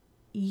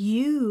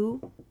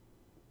you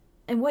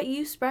and what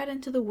you spread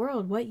into the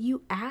world, what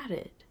you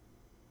added.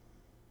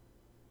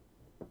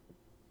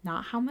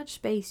 Not how much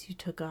space you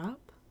took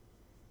up.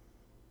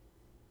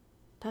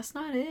 That's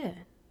not it.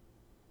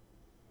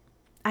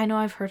 I know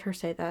I've heard her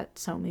say that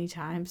so many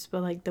times,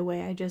 but like the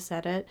way I just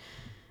said it,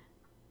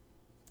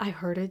 I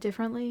heard it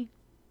differently.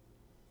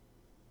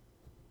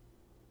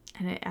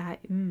 And I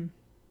don't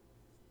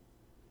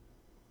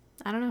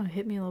know, it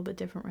hit me a little bit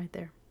different right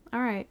there.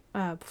 All right,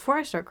 before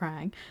I start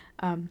crying,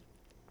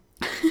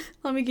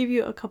 let me give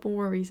you a couple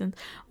more reasons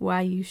why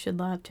you should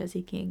love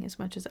Jessie King as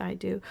much as I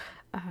do.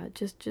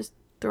 Just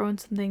throwing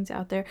some things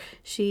out there.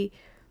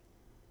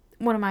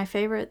 One of my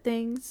favorite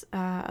things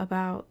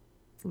about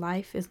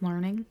life is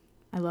learning.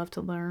 I love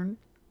to learn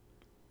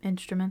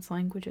instruments,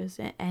 languages,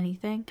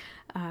 anything,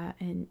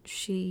 and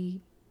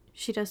she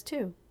does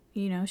too.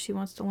 You know, she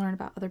wants to learn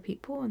about other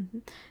people,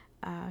 and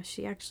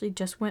she actually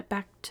just went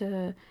back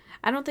to,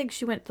 I don't think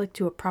she went like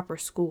to a proper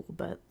school,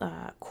 but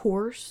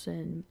course,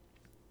 and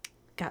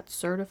got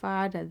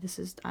certified.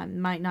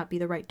 Might not be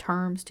the right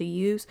terms to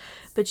use,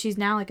 but she's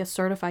now like a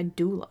certified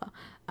doula,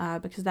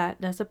 because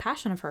that's a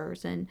passion of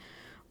hers. And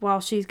while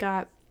she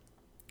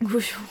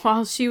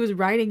was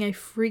writing a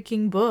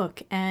freaking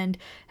book and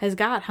has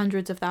got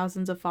hundreds of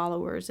thousands of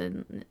followers,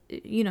 and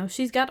you know,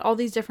 she's got all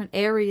these different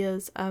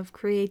areas of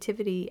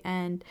creativity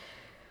and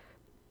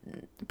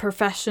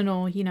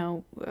professional, you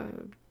know,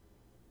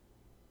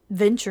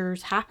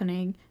 ventures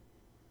happening.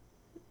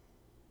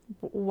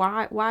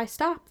 Why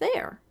stop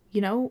there? You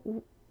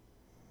know,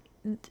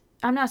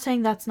 I'm not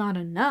saying that's not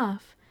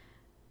enough,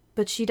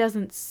 but she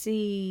doesn't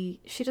see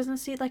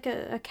like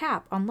a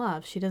cap on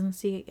love. She doesn't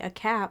see a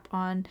cap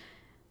on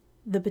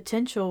the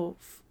potential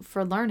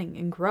for learning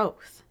and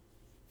growth.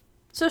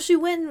 So she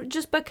went and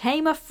just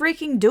became a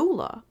freaking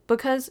doula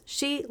because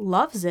she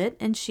loves it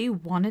and she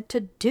wanted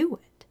to do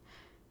it.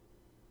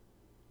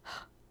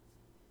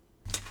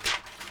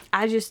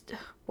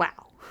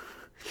 Wow.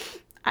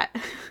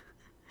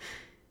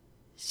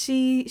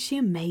 She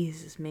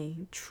amazes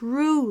me.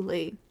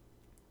 Truly.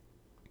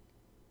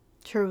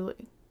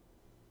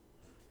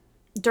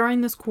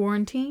 During this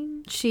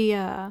quarantine, she,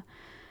 I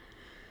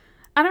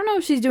don't know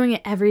if she's doing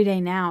it every day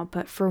now,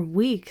 but for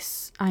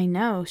weeks, I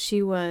know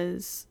she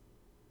was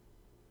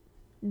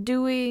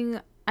doing,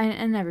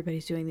 and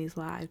everybody's doing these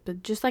live,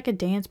 but just like a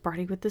dance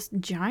party with this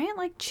giant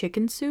like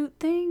chicken suit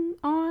thing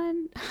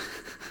on.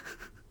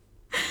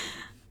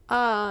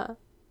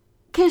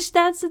 Cause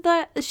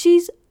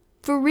she's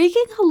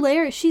freaking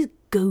hilarious. She's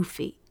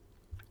goofy.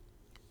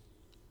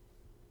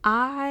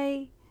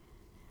 I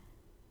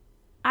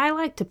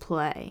like to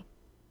play.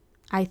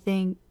 I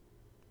think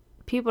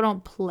people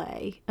don't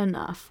play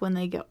enough when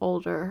they get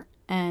older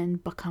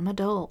and become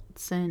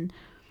adults, and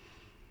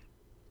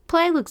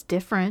play looks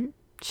different,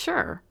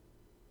 sure,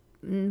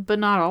 but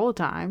not all the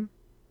time.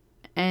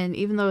 And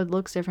even though it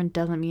looks different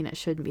doesn't mean it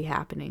shouldn't be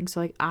happening.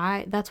 So like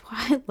that's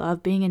why I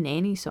love being a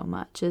nanny so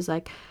much, is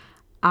like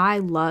I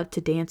love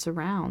to dance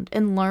around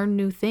and learn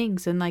new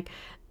things. And like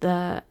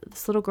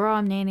this little girl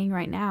I'm nannying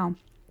right now,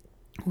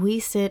 we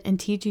sit and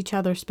teach each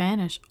other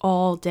Spanish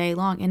all day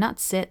long, and not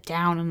sit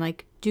down and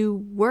like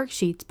do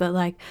worksheets, but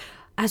like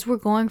as we're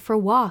going for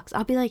walks,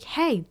 I'll be like,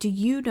 hey, do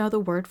you know the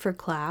word for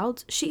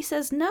clouds? She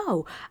says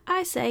no.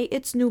 I say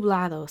it's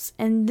nublados.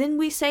 And then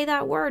we say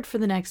that word for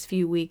the next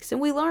few weeks and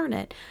we learn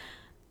it.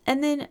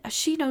 And then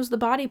she knows the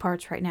body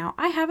parts right now.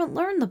 I haven't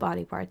learned the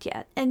body part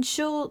yet. And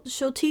she'll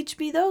teach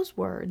me those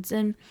words.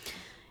 And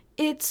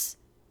it's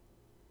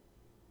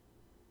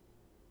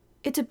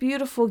a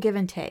beautiful give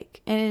and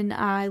take. And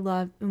I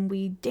love when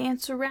we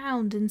dance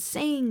around and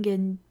sing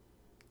and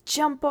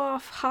jump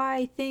off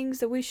high things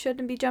that we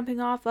shouldn't be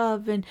jumping off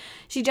of. And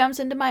she jumps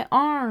into my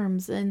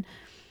arms. And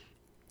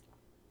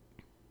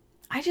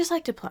I just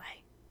like to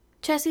play.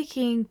 Chessie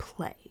King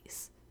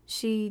plays.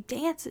 She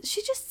dances.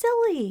 She's just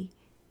silly.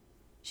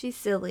 She's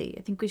silly.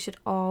 I think we should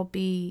all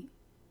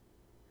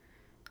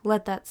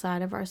let that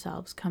side of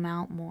ourselves come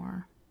out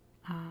more.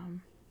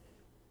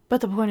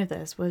 But the point of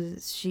this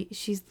was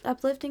she's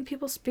uplifting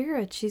people's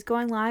spirits. She's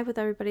going live with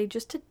everybody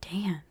just to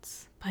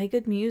dance, play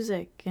good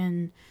music,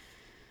 and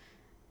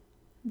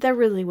there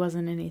really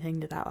wasn't anything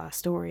to that last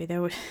story.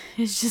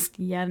 It's just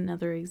yet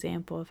another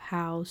example of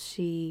how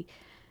she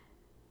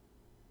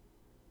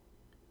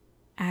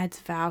adds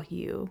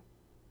value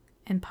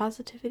and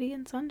positivity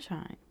and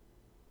sunshine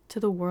to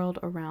the world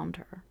around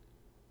her.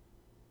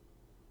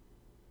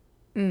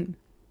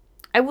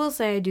 I will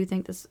say I do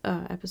think this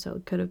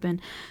episode could have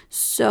been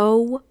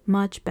so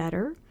much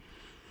better.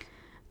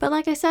 But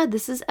like I said,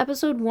 this is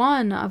episode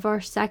 1 of our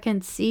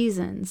 2nd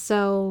season.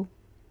 So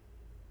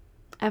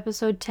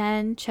episode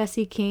 10,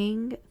 Chessie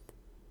King,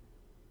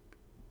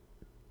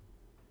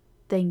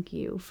 thank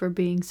you for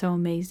being so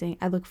amazing.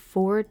 I look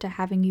forward to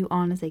having you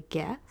on as a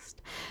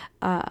guest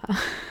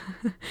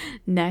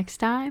next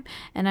time.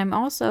 And I'm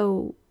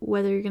also,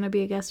 whether you're going to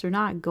be a guest or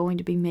not, going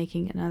to be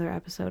making another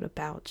episode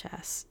about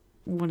Chess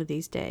one of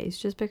these days,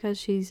 just because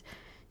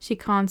she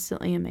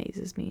constantly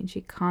amazes me, and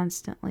she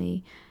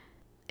constantly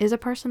is a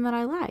person that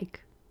I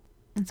like.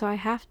 And so I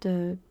have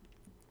to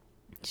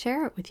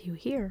share it with you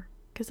here,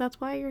 because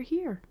that's why you're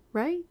here,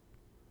 right?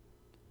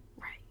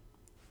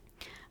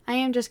 I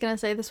am just going to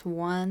say this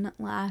one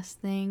last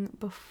thing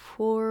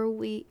before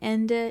we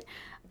end it.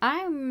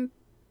 If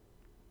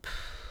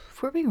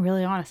we're being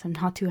really honest, I'm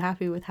not too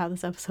happy with how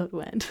this episode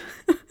went.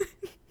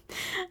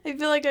 I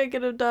feel like I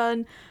could have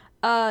done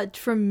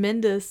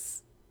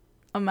tremendous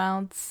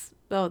amounts.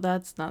 Oh,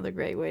 that's not a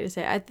great way to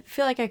say it. I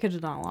feel like I could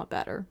have done a lot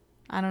better.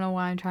 I don't know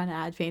why I'm trying to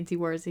add fancy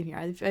words in here.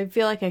 I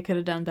feel like I could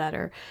have done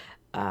better.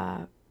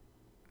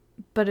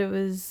 But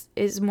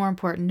it's more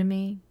important to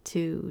me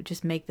to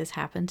just make this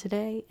happen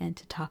today and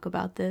to talk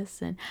about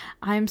this. And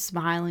I'm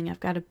smiling. I've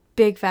got a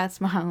big fat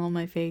smile on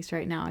my face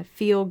right now. I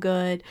feel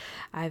good.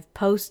 I've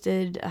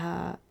posted.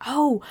 I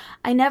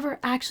never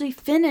actually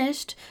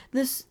finished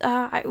this.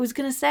 I was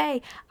going to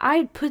say,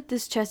 I put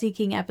this Chessie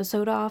King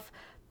episode off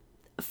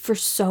for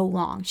so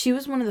long. She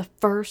was one of the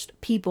first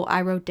people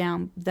I wrote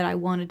down that I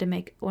wanted to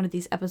make one of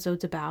these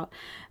episodes about.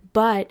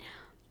 But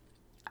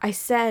I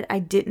said I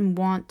didn't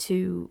want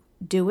to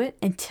do it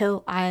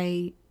until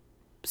I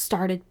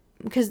started,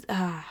 because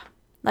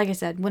like I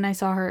said, when I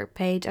saw her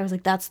page, I was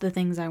like, that's the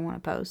things I want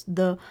to post.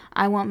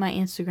 I want my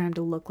Instagram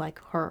to look like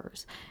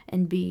hers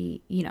and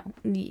be,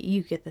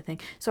 you get the thing.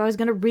 So I was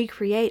going to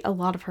recreate a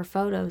lot of her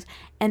photos,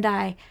 and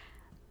I'd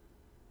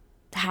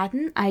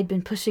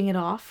been pushing it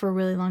off for a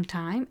really long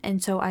time.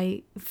 And so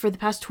for the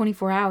past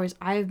 24 hours,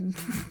 I'm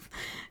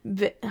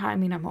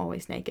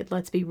always naked,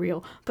 let's be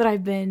real, but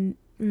I've been,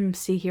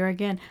 see here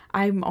again,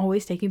 I'm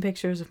always taking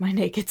pictures of my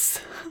naked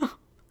self.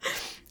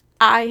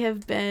 I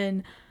have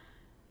been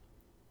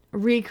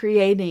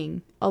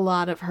recreating a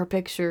lot of her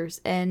pictures,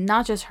 and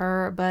not just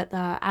her, but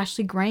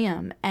Ashley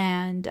Graham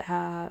and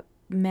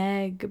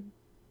Meg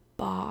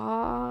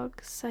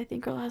Boggs, I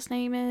think her last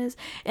name is,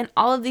 and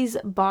all of these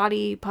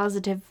body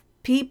positive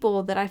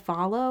people that I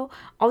follow,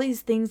 all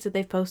these things that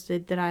they've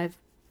posted that I've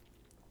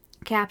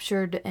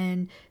captured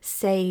and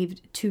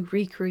saved to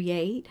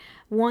recreate.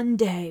 One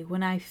day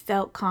when I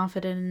felt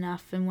confident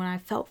enough and when I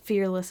felt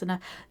fearless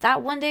enough,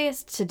 that one day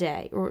is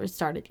today, or it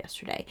started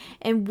yesterday,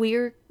 and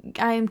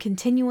I am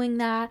continuing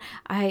that.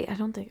 I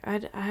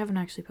haven't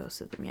actually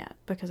posted them yet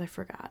because I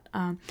forgot,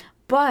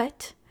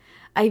 but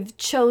I've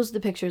chose the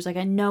pictures. Like,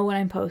 I know what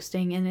I'm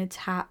posting, and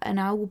and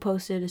I will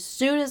post it as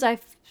soon as I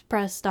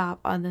press stop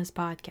on this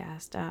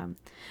podcast.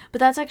 But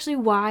that's actually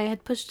why I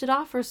had pushed it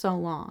off for so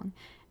long.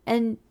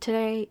 And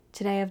today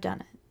I've done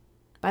it.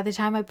 By the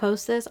time I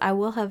post this, I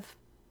will have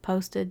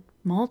posted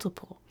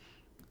multiple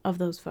of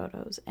those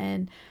photos.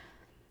 And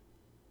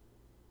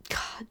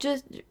God,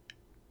 just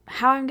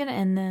how I'm going to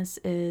end this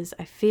is,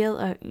 I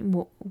feel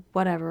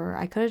whatever.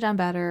 I could have done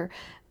better,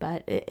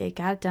 but it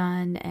got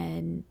done,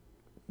 and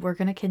we're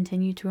going to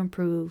continue to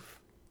improve,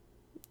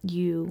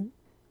 you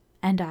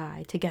and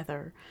I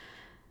together.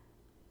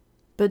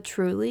 But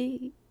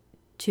truly,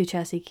 to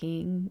Chessie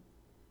King,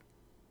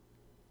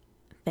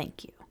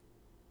 thank you.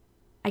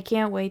 I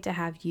can't wait to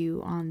have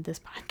you on this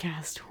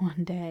podcast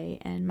one day,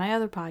 and my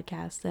other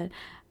podcast that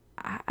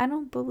I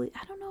don't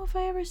know if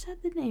I ever said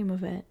the name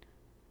of it.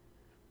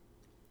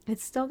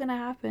 It's still gonna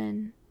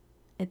happen.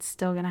 It's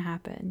still gonna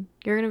happen.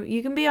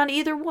 You can be on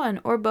either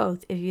one or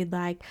both if you'd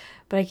like,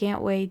 but I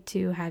can't wait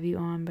to have you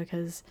on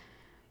because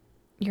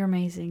you're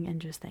amazing, and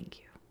just thank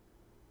you.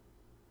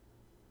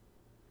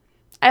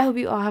 I hope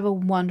you all have a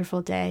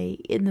wonderful day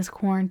in this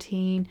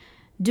quarantine.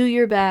 Do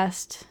your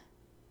best.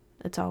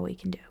 That's all we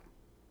can do.